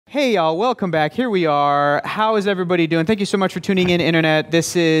Hey, y'all. Welcome back. Here we are. How is everybody doing? Thank you so much for tuning in, Internet.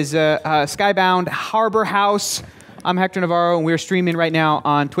 This is Skybound Harbor House. I'm Hector Navarro, and we're streaming right now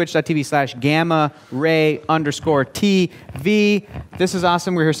on twitch.tv/gammaray_TV. This is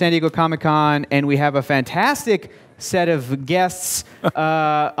awesome. We're here at San Diego Comic-Con, and we have a fantastic set of guests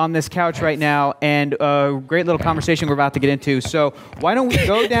on this couch right now, and a great little conversation we're about to get into. So why don't we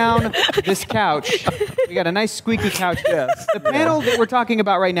go down this couch? We got a nice squeaky couch. Yes. The panel that we're talking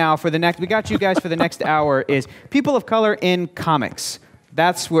about right now for the next, we got you guys for the next hour, is people of color in comics.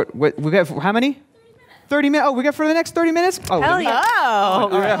 That's what we got. How many? 30 minutes. Oh, we got for the next 30 minutes? Oh, Hell yeah.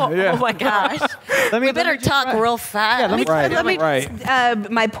 Oh my gosh. we better talk real fast. Yeah,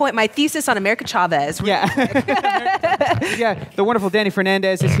 my thesis on America Chavez. Yeah. Yeah, the wonderful Dani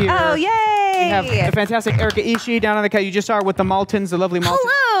Fernandez is here. Oh, yay. We have the fantastic Erika Ishii down on the couch. You just saw her with the Maltons, the lovely Maltons.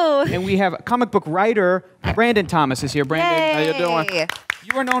 Hello. And we have comic book writer Brandon Thomas is here. Brandon, Yay. How you doing?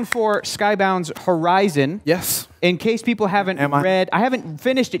 you are known for Skybound's Horizon. Yes. In case people haven't read, I haven't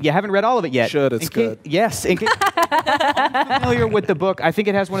finished it yet. I haven't read all of it yet. Should, it's good. Yes. In case I'm familiar with the book, I think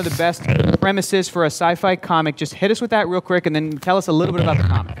it has one of the best premises for a sci-fi comic. Just hit us with that real quick, and then tell us a little bit about the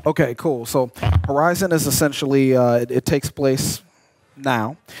comic. Okay, cool. So Horizon is essentially, it takes place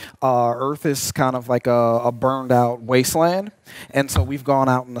now. Earth is kind of like a burned out wasteland. And so we've gone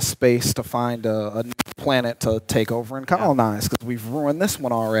out into space to find a new planet to take over and colonize because we've ruined this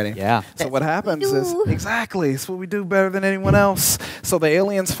one already. Yeah. So what happens is, exactly, it's what we do better than anyone else. So the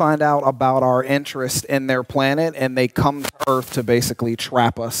aliens find out about our interest in their planet, and they come to Earth to basically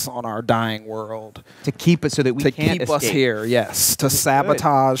trap us on our dying world. To keep it so that we can't keep us escape. here, yes. To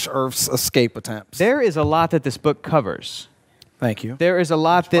sabotage Earth's escape attempts. There is a lot that this book covers. Thank you. There is a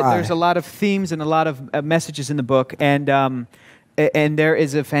lot there's a lot of themes and a lot of messages in the book, and there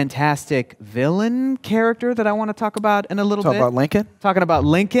is a fantastic villain character that I want to talk about in a little bit. Talk about Lincoln? Talking about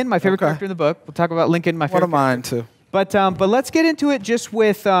Lincoln, my favorite character in the book. We'll talk about Lincoln, my favorite. One of mine too. But let's get into it just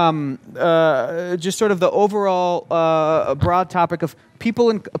with just sort of the overall broad topic of people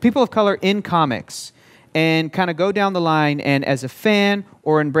of color in comics, and kind of go down the line, and as a fan,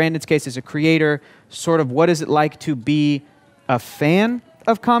 or in Brandon's case as a creator, sort of what is it like to be a fan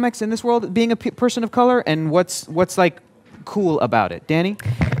of comics in this world, being a person of color, and what's like cool about it. Dani?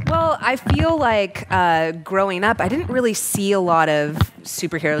 Well, I feel like growing up, I didn't really see a lot of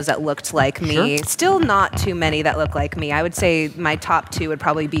superheroes that looked like me. Sure. Still not too many that look like me. I would say my top two would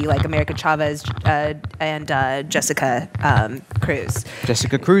probably be like America Chavez and Jessica Cruz.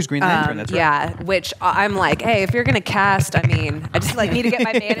 Jessica Cruz, Green Lantern, that's right. Yeah, which I'm like, hey, if you're going to cast, I mean, I just like need to get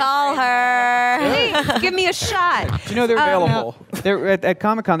my manager. Call her. Hey, give me a shot. Do you know they're available. They're at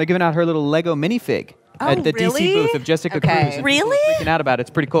Comic-Con, they're giving out her little Lego minifig. At the really? DC booth of Jessica Cruz. And Really? people are freaking out about it. It's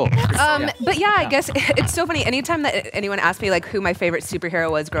pretty cool. But yeah, I guess it's so funny. Anytime that anyone asks me like who my favorite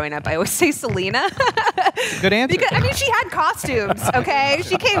superhero was growing up, I always say Selena. Good answer. Because I mean, she had costumes. Okay,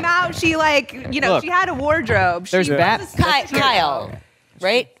 she came out. She Look, she had a wardrobe. there's she Bat- was a superhero. Kyle.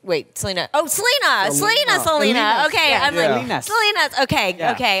 Right? Wait, Selena. Oh, Selena. Selena's. Okay, Yeah. I'm like, Selena's. Okay,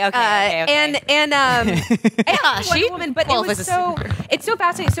 Yeah. okay. And Yeah, Wonder Woman, but it was it's so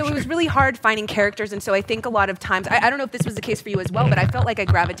fascinating. So it was really hard finding characters, and so I think a lot of times I don't know if this was the case for you as well, but I felt like I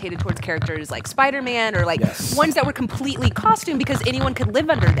gravitated towards characters like Spider-Man or like ones that were completely costume because anyone could live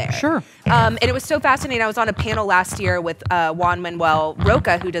under there. Sure. And it was so fascinating. I was on a panel last year with Juan Manuel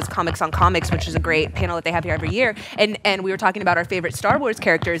Roca, who does Comics on Comics, which is a great panel that they have here every year, and we were talking about our favorite Star Wars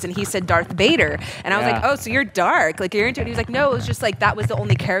characters, and he said Darth Vader, and I was like, oh, so you're dark, like you're into it. And he was like, no, it was just like that was the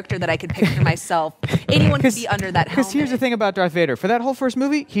only character that I could picture myself. Anyone could be under that helmet. Because here's the thing about Darth Vader. For that whole first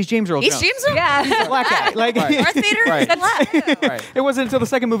movie, he's James Earl Jones. He's James Earl. Yeah. He's a black guy. Like, Darth Vader is black. Right. It wasn't until the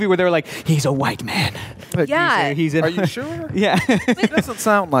second movie where they were like, he's a white man. But Yeah. He's in, Are you sure? Yeah. It doesn't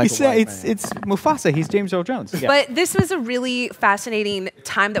sound like a white man. It's Mufasa. He's James Earl Jones. Yeah. But this was a really fascinating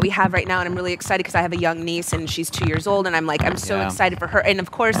time that we have right now, and I'm really excited because I have a young niece and she's 2 years old, and I'm so excited for her. And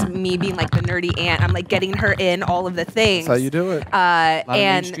of course, me being like the nerdy aunt, I'm like getting her in all of the things. That's how you do it. a lot of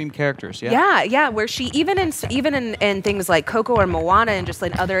and mainstream characters. Yeah. yeah, where she even in things like Coco or Moana and just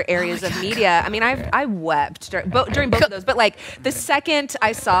like other areas of media. I mean, I wept during both of those, but like the second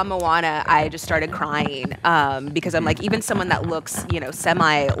I saw Moana, I just started crying because I'm like, even someone that looks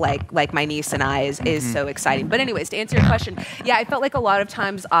semi like my niece and I is so exciting. But anyways, to answer your question, yeah, I felt like a lot of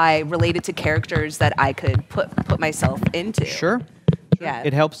times I related to characters that I could put myself into. Sure. Yeah.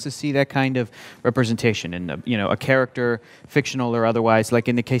 It helps to see that kind of representation in a character, fictional or otherwise. Like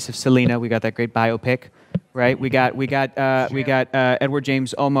in the case of Selena, we got that great biopic right? We got Edward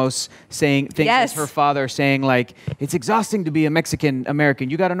James Olmos saying things Yes. as her father saying like, it's exhausting to be a Mexican American.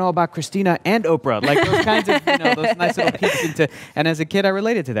 You got to know about Christina and Oprah, like those kinds of those nice little peeks into. And as a kid, I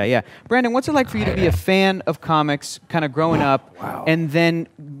related to that. Yeah, Brandon, what's it like for you to be a fan of comics, kind of growing up, and then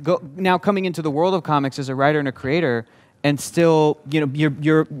now coming into the world of comics as a writer and a creator? And still,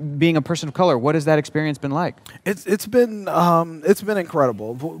 you're being a person of color. What has that experience been like? It's been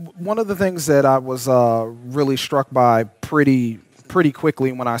incredible. One of the things that I was really struck by pretty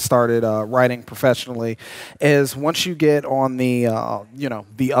quickly when I started writing professionally is once you get on the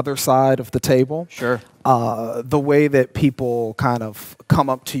the other side of the table. Sure. The way that people kind of come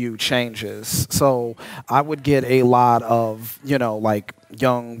up to you changes. So I would get a lot of, like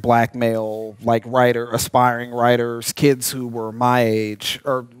young black male, like aspiring writers, kids who were my age.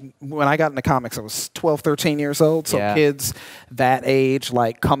 Or when I got into comics, I was 12, 13 years old. So kids that age,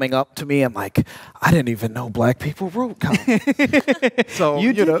 like coming up to me and like, I didn't even know black people wrote comics. So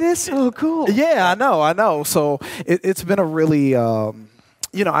you did this? Oh, cool. Yeah, I know. So it's been a really, I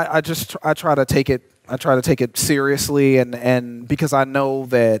try to take it. I try to take it seriously, and because I know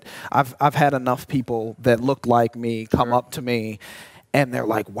that I've had enough people that look like me come up to me, and they're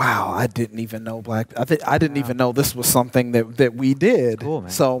like, "Wow, I didn't even know I didn't even know this was something that we did." Cool, man.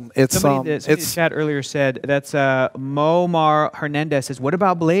 So it's somebody in the chat earlier said that's Momar Hernandez says, "What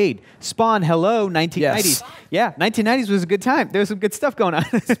about Blade? Spawn, hello, 1990s." Yes. Yeah, 1990s was a good time. There was some good stuff going on.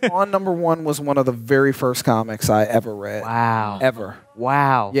 Spawn #1 was one of the very first comics I ever read. Wow. Ever.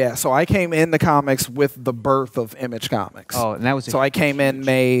 Wow. Yeah, so I came in the comics with the birth of Image Comics. Oh, and that was so I came in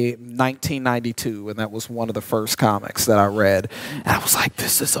May 1992, and that was one of the first comics that I read. And I was like,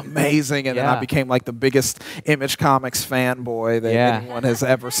 this is amazing. And then I became like the biggest Image Comics fanboy that anyone has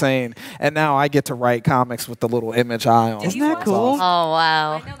ever seen. And now I get to write comics with the little Image eye on. Isn't that cool? Oh,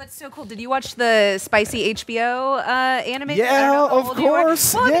 wow. I know, that's so cool. Did you watch the spicy HBO anime? Yeah, of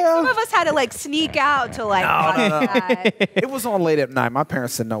course. Well, I think yeah. some of us had to like sneak out to like watch that. It was on late at night. My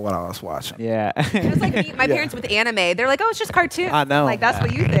parents didn't know what I was watching. Yeah. It was like me, my parents with anime. They're like, oh, it's just cartoon. I know. Like that's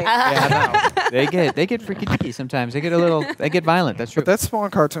what you think. Yeah, I know. they get freaky deaky sometimes. They get violent. That's true. But that Spawn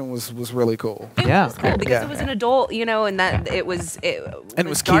cartoon was really cool. It was cool because Yeah. it was an adult, and that it was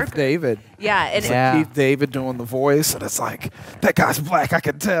Keith David. Yeah, and Yeah. Keith David doing the voice, and it's like, that guy's black, I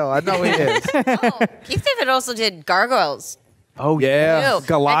can tell. I know he is. Oh, Keith David also did Gargoyles. Oh Yeah. too.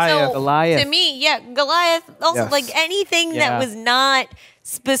 Goliath. And so, Goliath. To me, Goliath. Also, Yes. like anything Yeah. that was not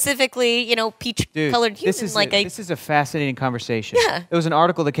specifically, peach-colored human. This is a fascinating conversation. Yeah. There was an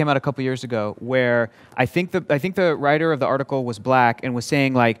article that came out a couple years ago where I think the writer of the article was black and was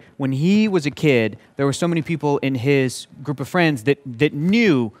saying like when he was a kid, there were so many people in his group of friends that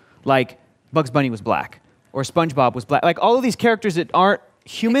knew like Bugs Bunny was black or SpongeBob was black, like all of these characters that aren't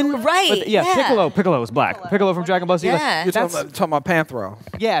human. Right, But yeah. Piccolo was black. Piccolo from Dragon Ball Z. Yeah. You're talking about Panthro.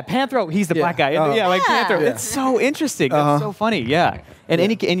 Yeah, Panthro. He's the Yeah. black guy. Uh-huh. Yeah, like Yeah. Panthro. Yeah. It's so interesting. That's so funny. Yeah. And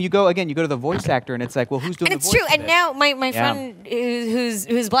you go to the voice actor, and it's like, well, who's doing And the it's voice true. of And this? now my friend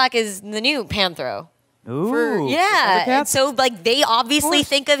who's black is the new Panthro. Ooh. Yeah. Thundercats? And so like they obviously course.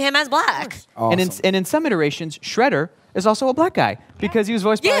 think of him as black. Awesome. And in some iterations, Shredder is also a black guy because he was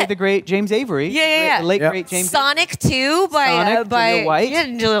voiced by Yeah. the great James Avery. Yeah. The late Yep. great James. Sonic 2 by Sonic, Jaleel White. Yeah,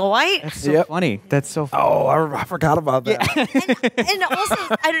 Jaleel White. That's so Yep. funny. That's so funny. Oh, I forgot about that. And also,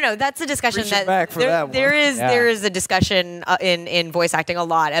 I don't know. That's a discussion Reaching that back for that one. there is Yeah. there is a discussion in voice acting a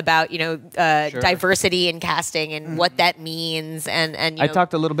lot about diversity in casting and what that means and I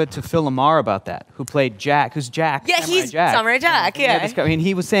talked a little bit to Phil Lamar about that, who played Jack, who's Jack. Yeah, Samurai he's Jack. Samurai Jack, And yeah. I mean,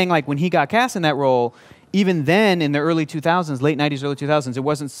 he was saying like when he got cast in that role, even then in the early 2000s, late 90s, early 2000s, it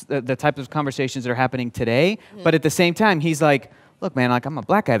wasn't the type of conversations that are happening today. But at the same time, he's like, look, man, like I'm a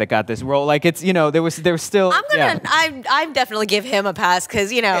black guy that got this role. Like it's, there was still. I definitely give him a pass because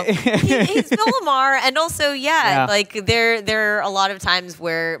he's Phil Lamar, and also like there are a lot of times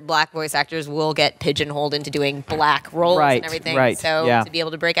where black voice actors will get pigeonholed into doing black roles and everything. Right. So to be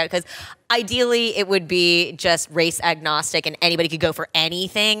able to break out, because ideally it would be just race agnostic and anybody could go for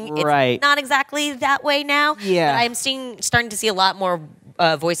anything. Right. It's not exactly that way now. Yeah. But I'm starting to see a lot more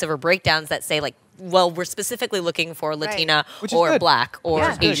voiceover breakdowns that say like, well, we're specifically looking for Latina Which is or good. black or Which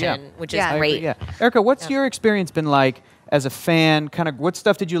is good, Asian, yeah. which is I agree, great. yeah. Erika, what's your experience been like as a fan? Kind of what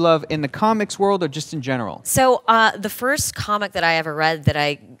stuff did you love in the comics world or just in general? So the first comic that I ever read that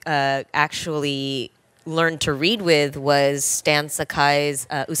I actually learned to read with was Stan Sakai's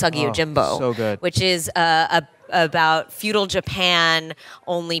Usagi Yojimbo. So good. Which is about feudal Japan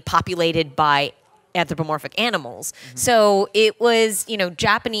only populated by anthropomorphic animals. So it was,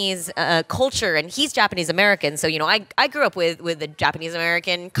 Japanese culture, and he's Japanese American. So, I grew up with a Japanese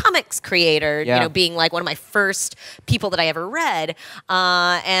American comics creator, being like one of my first people that I ever read.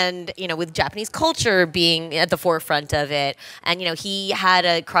 And, with Japanese culture being at the forefront of it. And, he had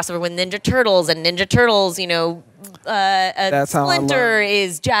a crossover with Ninja Turtles, and Ninja Turtles, Splinter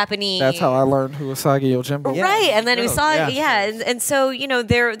is Japanese. That's how I learned who Usagi Yojimbo. Yeah. Right, and then Usagi, and so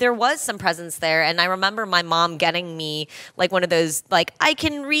there was some presence there, and I remember my mom getting me like one of those I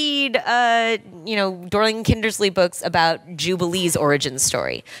can read Dorling Kindersley books about Jubilee's origin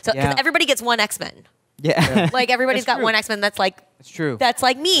story. So 'cause everybody gets one X-Men. Yeah. Like everybody's got one X-Men that's like it's true. That's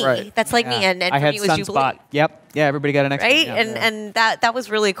like me. Right. That's like me, and I for had me it was Jubilee. Sunspot. Yep. Yeah, everybody got an X-Men. Right? Yeah. And that was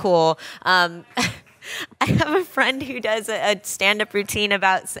really cool. I have a friend who does a stand-up routine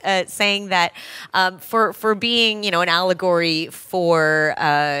about saying that for being, an allegory for,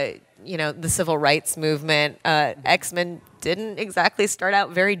 the civil rights movement, X-Men didn't exactly start out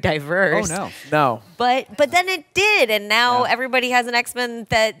very diverse. Oh, No. But then it did, and now everybody has an X-Men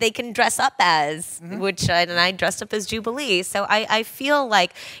that they can dress up as, which and I dressed up as Jubilee. So I feel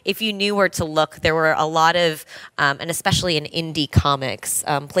like if you knew where to look, there were a lot of, and especially in indie comics,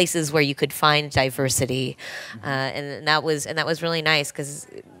 places where you could find diversity, and that was really nice because.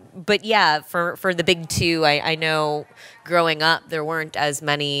 But yeah, for the big two, I know growing up there weren't as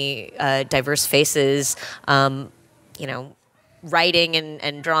many diverse faces. Writing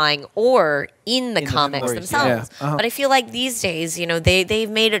and drawing or in the comics themselves. Yeah. But I feel like these days, they've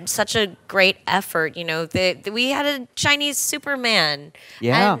made such a great effort. We had a Chinese Superman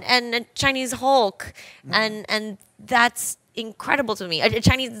and a Chinese Hulk, and that's incredible to me. A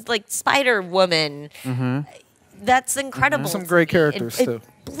Chinese Spider Woman. That's incredible. Some great characters too.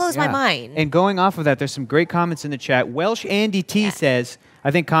 It blows my mind. And going off of that, there's some great comments in the chat. Welsh Andy T says,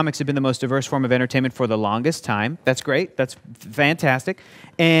 I think comics have been the most diverse form of entertainment for the longest time. That's great. That's fantastic.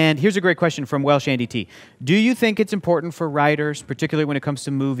 And here's a great question from Welsh Andy T. Do you think it's important for writers, particularly when it comes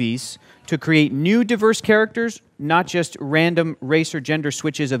to movies, to create new diverse characters, not just random race or gender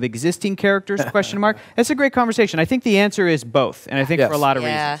switches of existing characters? Question mark. That's a great conversation. I think the answer is both, and I think for a lot of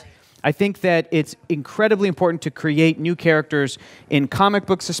reasons. I think that it's incredibly important to create new characters in comic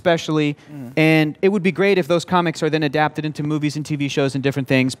books especially, and it would be great if those comics are then adapted into movies and TV shows and different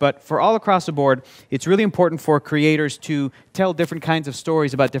things, but for all across the board, it's really important for creators to tell different kinds of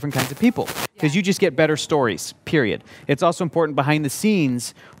stories about different kinds of people, because you just get better stories, period. It's also important behind the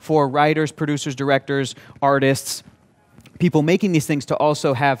scenes for writers, producers, directors, artists, people making these things to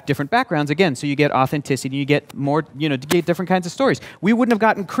also have different backgrounds again, so you get authenticity, you get more, to get different kinds of stories. We wouldn't have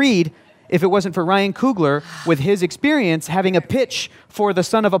gotten Creed if it wasn't for Ryan Coogler with his experience having a pitch for the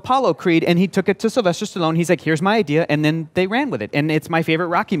Son of Apollo Creed, and he took it to Sylvester Stallone. He's like, here's my idea, and then they ran with it. And it's my favorite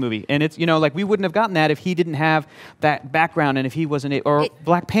Rocky movie. And it's, we wouldn't have gotten that if he didn't have that background and if he wasn't, or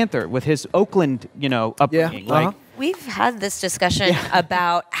Black Panther with his Oakland, upbringing. Yeah. We've had this discussion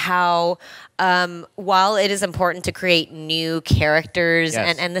about how while it is important to create new characters,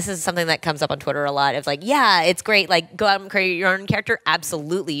 and this is something that comes up on Twitter a lot, of it's great, go out and create your own character.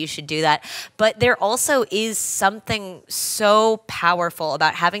 Absolutely, you should do that. But there also is something so powerful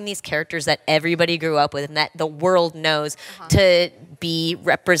about having these characters that everybody grew up with and that the world knows to be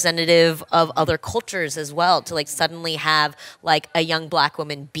representative of other cultures as well, to suddenly have a young black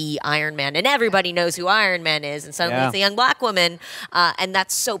woman be Iron Man, and everybody knows who Iron Man is, and suddenly it's a young black woman, and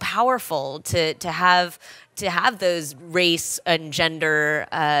that's so powerful to have those race and gender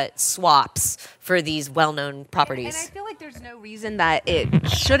swaps for these well-known properties. And I feel like there's no reason that it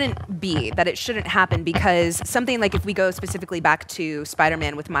shouldn't happen, because something like if we go specifically back to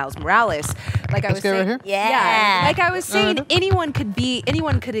Spider-Man with Miles Morales, like I was saying, right here? like I was saying, anyone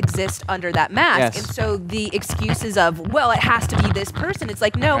could exist under that mask. And so the excuses of, well, it has to be this person, it's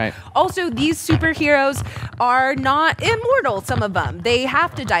like, no. Right. Also, these superheroes are not immortal, some of them. They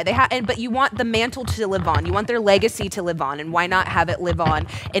have to die. But you want the mantle to live on. You want their legacy to live on, and why not have it live on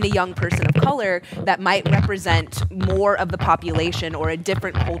in a young person of color that might represent more of the population or a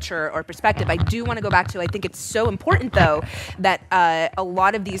different culture or perspective? I do want to go back to, I think it's so important, though, that a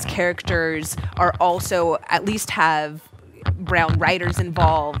lot of these characters are also at least have brown writers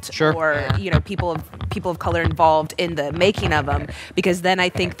involved, or people of color involved in the making of them, because then I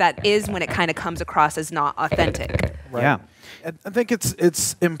think that is when it kind of comes across as not authentic. Right. Yeah, I think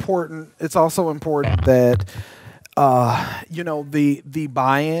it's important. It's also important that the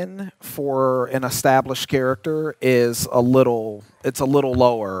buy-in for an established character is a little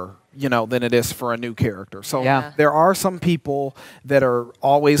lower than it is for a new character. So Yeah. there are some people that are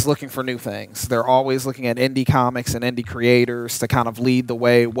always looking for new things. They're always looking at indie comics and indie creators to kind of lead the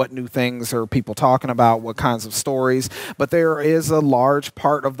way. What new things are people talking about? What kinds of stories? But there is a large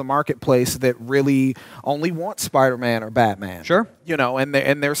part of the marketplace that really only wants Spider-Man or Batman. Sure.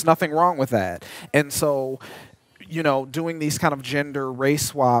 And there's nothing wrong with that. And so, doing these kind of gender race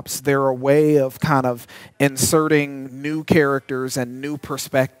swaps, they're a way of kind of inserting new characters and new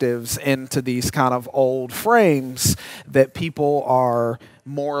perspectives into these kind of old frames that people are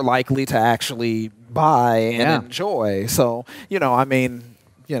more likely to actually buy and enjoy. So,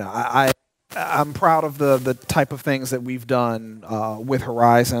 I'm proud of the type of things that we've done with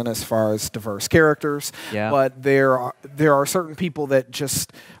Horizon as far as diverse characters. Yeah. But there are certain people that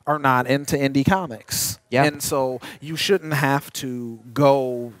just are not into indie comics. Yeah. And so you shouldn't have to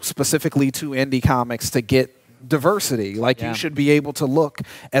go specifically to indie comics to get diversity. Like you should be able to look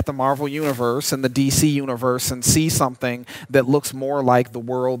at the Marvel universe and the DC universe and see something that looks more like the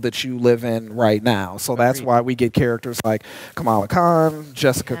world that you live in right now. So that's why we get characters like Kamala Khan,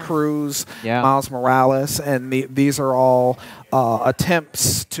 Jessica Cruz, Miles Morales, and these are all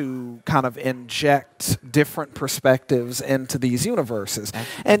attempts to kind of inject different perspectives into these universes.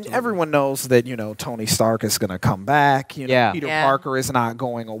 And everyone knows that, Tony Stark is going to come back. Peter Parker is not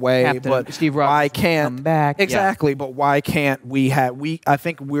going away. But Steve Rogers why can't come back? Exactly, but why can't I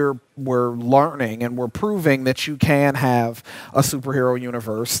think we're learning and we're proving that you can have a superhero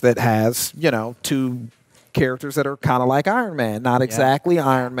universe that has, two characters that are kind of like Iron Man. Not exactly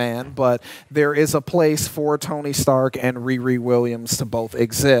Iron Man, but there is a place for Tony Stark and Riri Williams to both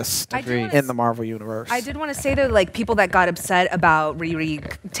exist in the Marvel universe. I did want to say, though, like, people that got upset about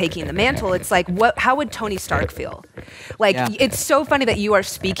Riri taking the mantle, it's like, how would Tony Stark feel? Like, it's so funny that you are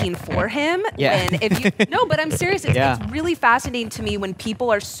speaking for him. And no, but I'm serious. It's really fascinating to me when people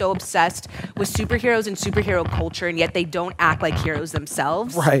are so obsessed with superheroes and superhero culture, and yet they don't act like heroes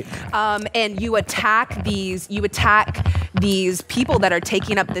themselves. Right. And you attack these people that are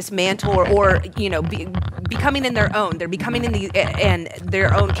taking up this mantle or becoming in their own. They're becoming in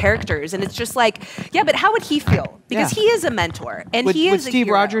their own characters, and it's just like, but how would he feel? Because he is a mentor, and he is would Steve a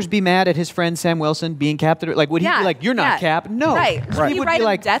hero. Rogers be mad at his friend Sam Wilson being Captain? Like, would he be like, "You're not Cap"? No. Right. He would be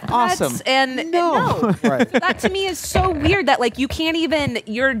like, death threats "Awesome." And No. Right. So that to me is so weird that like you can't even.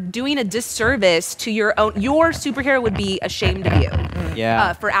 You're doing a disservice to your own. Your superhero would be ashamed of you.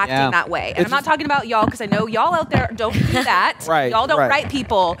 For acting that way. And I'm not talking about y'all because I know y'all out there don't do that. Y'all don't write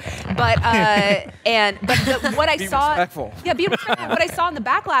people. But what I saw. Respectful. Yeah, be respectful. What I saw in the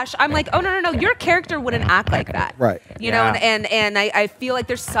backlash, I'm like, oh no, your character wouldn't act like that. Right. You know, and I feel like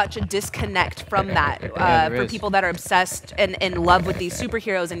there's such a disconnect from that for people that are obsessed and in love with these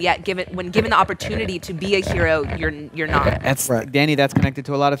superheroes, and yet when given the opportunity to be a hero, you're not. That's Danny. That's connected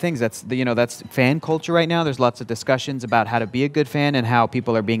to a lot of things. That's that's fan culture right now. There's lots of discussions about how to be a good fan and how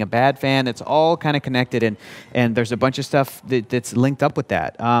people are being a bad fan. It's all kind of connected, and there's a bunch of stuff that's linked up with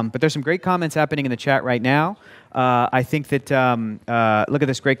that. But there's some great comments happening in the chat right now. I think that, look at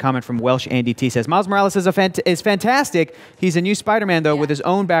this great comment from Welsh Andy T. says, Miles Morales is fantastic. He's a new Spider-Man, though, with his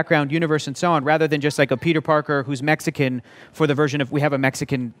own background, universe, and so on, rather than just like a Peter Parker who's Mexican for the version of, we have a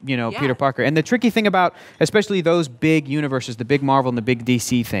Mexican, Peter Parker. And the tricky thing about, especially those big universes, the big Marvel and the big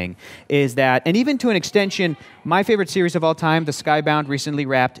DC thing, is that, and even to an extension, my favorite series of all time, the Skybound recently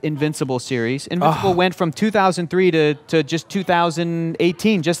wrapped Invincible series. Invincible went from 2003 to just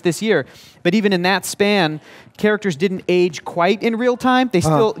 2018, just this year. But even in that span, characters didn't age quite in real time. They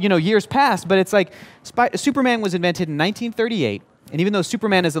still, years passed. But it's like Superman was invented in 1938. And even though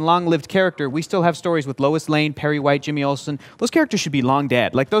Superman is a long-lived character, we still have stories with Lois Lane, Perry White, Jimmy Olsen. Those characters should be long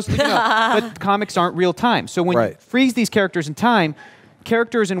dead. Like those, but comics aren't real time. So when you freeze these characters in time,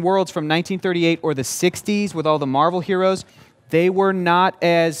 characters in worlds from 1938 or the 60s with all the Marvel heroes, they were not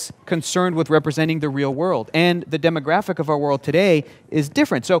as concerned with representing the real world. And the demographic of our world today is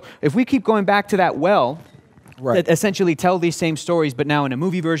different. So if we keep going back to that that essentially tell these same stories, but now in a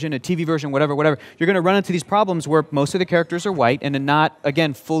movie version, a TV version, whatever, you're going to run into these problems where most of the characters are white and not,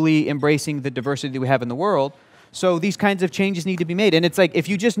 again, fully embracing the diversity that we have in the world. So these kinds of changes need to be made. And it's like, if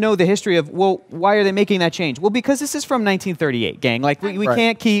you just know the history of, well, why are they making that change? Well, because this is from 1938, gang. Like, we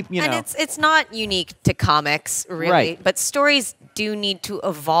can't keep, And it's not unique to comics, really. But stories do need to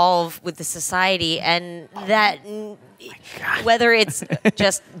evolve with the society. And that, whether it's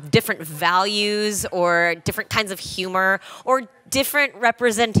just different values or different kinds of humor or different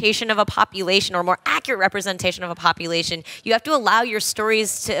representation of a population or more accurate representation of a population, you have to allow your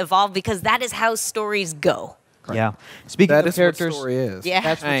stories to evolve because that is how stories go. Yeah. Speaking That of is characters, what story is. Yeah.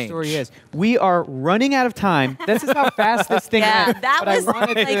 that's what Change. story is. We are running out of time. This is how fast this thing Yeah, went. that But I was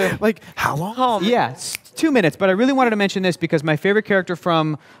wanted to- Like, how long? Yeah, 2 minutes, but I really wanted to mention this because my favorite character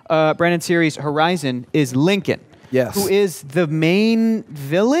from Brandon's series Horizon is Lincoln. Yes. Who is the main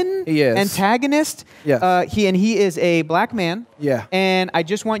villain? He is. Antagonist? Yes. He is a black man. Yeah. And I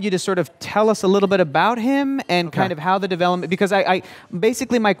just want you to sort of tell us a little bit about him and kind of how the development, because I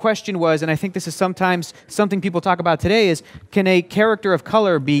basically my question was, and I think this is sometimes something people talk about today, is can a character of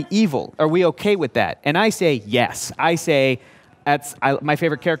color be evil? Are we okay with that? And I say yes. I say my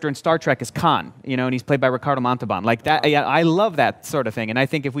favorite character in Star Trek is Khan, and he's played by Ricardo Montalban. Like that, I love that sort of thing. And I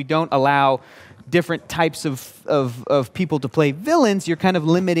think if we don't allow different types of people to play villains, you're kind of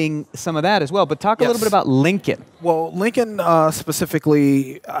limiting some of that as well. But talk a little bit about Lincoln. Well, Lincoln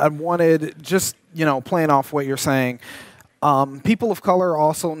specifically, I wanted just, playing off what you're saying, people of color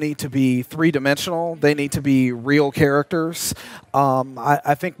also need to be three-dimensional. They need to be real characters.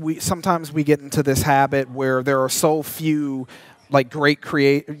 I think sometimes we get into this habit where there are so few great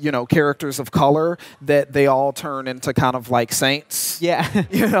characters of color that they all turn into kind of like saints. Yeah.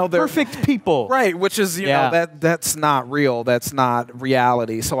 They're perfect people. Right, which is, that's not real. That's not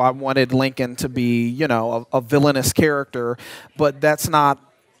reality. So I wanted Lincoln to be, a villainous character, but that's not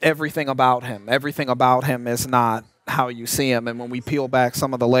everything about him. Everything about him is not how you see him, and when we peel back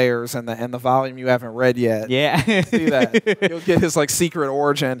some of the layers and the volume you haven't read yet, see that you'll get his secret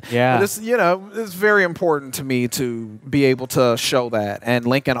origin. Yeah, but it's very important to me to be able to show that. And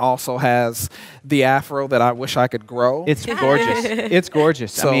Lincoln also has the afro that I wish I could grow. It's gorgeous. It's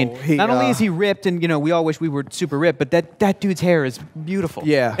gorgeous. So I mean, not only is he ripped, and we all wish we were super ripped, but that dude's hair is beautiful.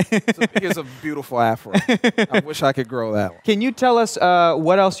 Yeah, he has a beautiful afro. I wish I could grow that one. Can you tell us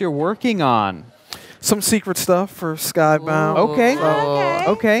what else you're working on? Some secret stuff for Skybound. Okay.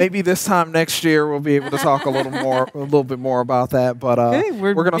 Okay. Maybe this time next year we'll be able to talk a little bit more about that. But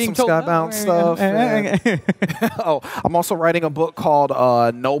we're working on some Skybound stuff. I'm also writing a book called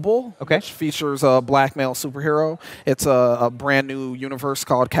Noble, which features a black male superhero. It's a brand new universe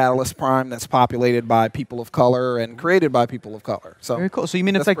called Catalyst Prime that's populated by people of color and created by people of color. So very cool. So you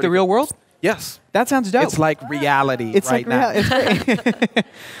mean it's like the real world? Yes. That sounds dope. It's like reality now. It's great.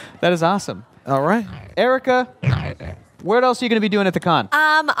 That is awesome. All right. Erika, what else are you going to be doing at the con?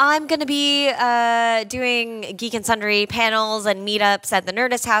 I'm going to be doing Geek and Sundry panels and meetups at the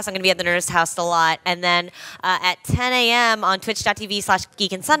Nerdist House. I'm going to be at the Nerdist House a lot. And then at 10 a.m. on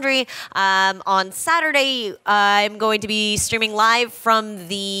twitch.tv/Geek and Sundry, on Saturday, I'm going to be streaming live from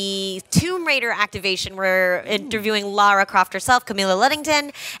the Tomb Raider activation. We're interviewing Lara Croft herself, Camilla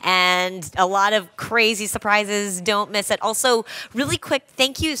Luddington, and a lot of crazy surprises. Don't miss it. Also, really quick,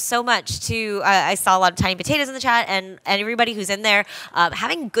 thank you so much to, I saw a lot of Tiny Potatoes in the chat, and everybody who's in there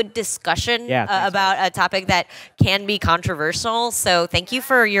having good discussion about a topic that can be controversial. So thank you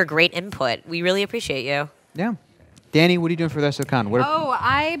for your great input. We really appreciate you. Yeah. Dani, what are you doing for the rest of the con?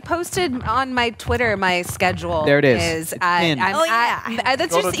 I posted on my Twitter my schedule. There it is.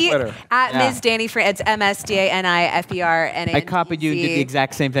 That's Go just to Twitter. at Ms. Dani Fernandez. It's MSDANIFERNANDEZ. I copied you and did the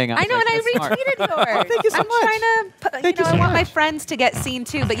exact same thing. I know, and I retweeted yours. Thank you so much. I'm trying to, I want my friends to get seen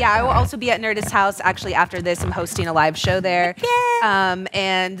too. But yeah, I will also be at Nerdist House. Actually, after this, I'm hosting a live show there.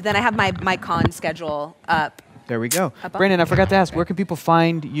 And then I have my con schedule up. There we go. Brandon, I forgot to ask, where can people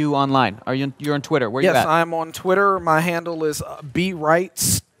find you online? You're on Twitter. Where are you at? Yes, I'm on Twitter. My handle is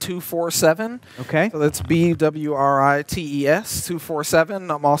bwrites247. Okay. So that's BWRITES 247.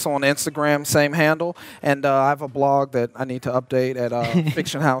 I'm also on Instagram, same handle. And I have a blog that I need to update at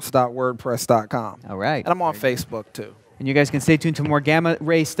fictionhouse.wordpress.com. All right. And I'm on Facebook, too. And you guys can stay tuned to more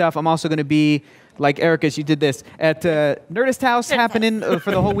Gammaray stuff. I'm also going to be, like Erika, she did this, at Nerdist House happening for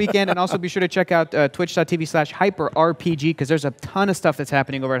the whole weekend. And also be sure to check out twitch.tv/HyperRPG, because there's a ton of stuff that's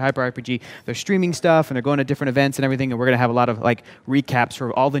happening over at HyperRPG. They're streaming stuff, and they're going to different events and everything. And we're going to have a lot of recaps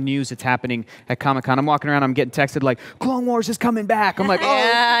for all the news that's happening at Comic-Con. I'm walking around, I'm getting texted like, Clone Wars is coming back. I'm like, oh,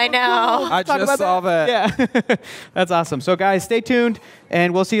 yeah, I know. I just saw that. Yeah. That's awesome. So, guys, stay tuned,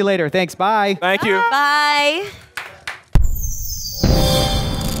 and we'll see you later. Thanks. Bye. Thank you. Bye.